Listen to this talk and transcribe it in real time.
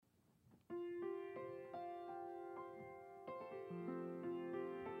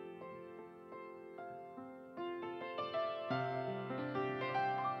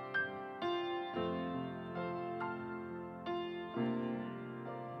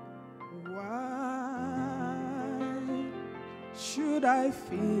should I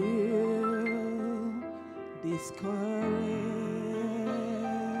feel discouraged?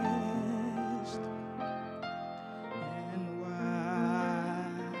 And why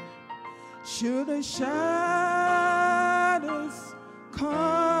should the shadows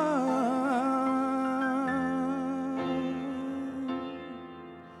come?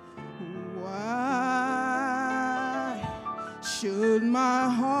 Why should my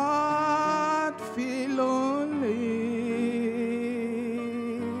heart feel lonely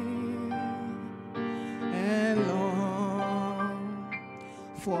and long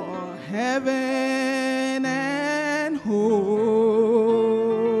for heaven and home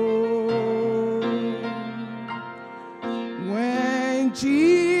when Jesus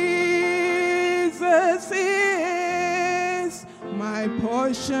is my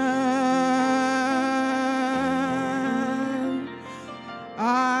portion?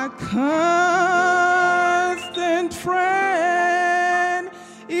 Our constant friend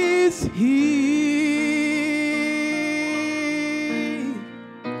is He.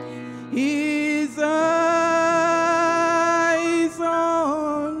 His eyes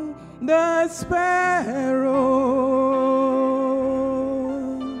on the sparrow,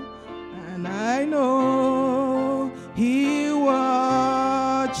 and I know He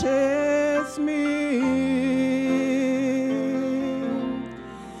watches me.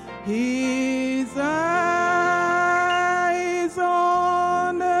 His eyes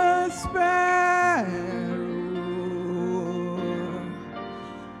on the sparrow,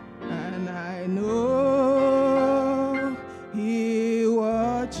 and I know He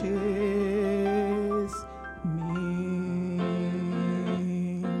watches me.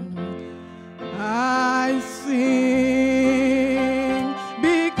 I sing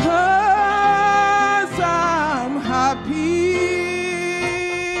because I'm happy.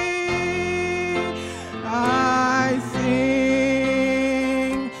 I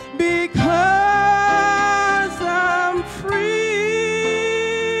sing because I'm free.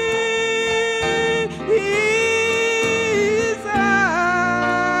 His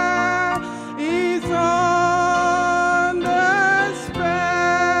eye is on the sparrow,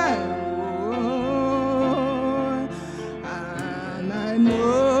 and I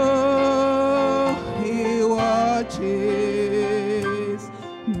know He watches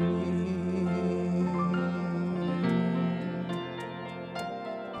me.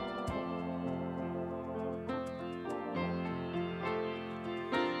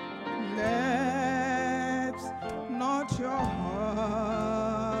 Let not your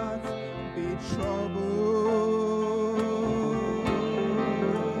heart be troubled.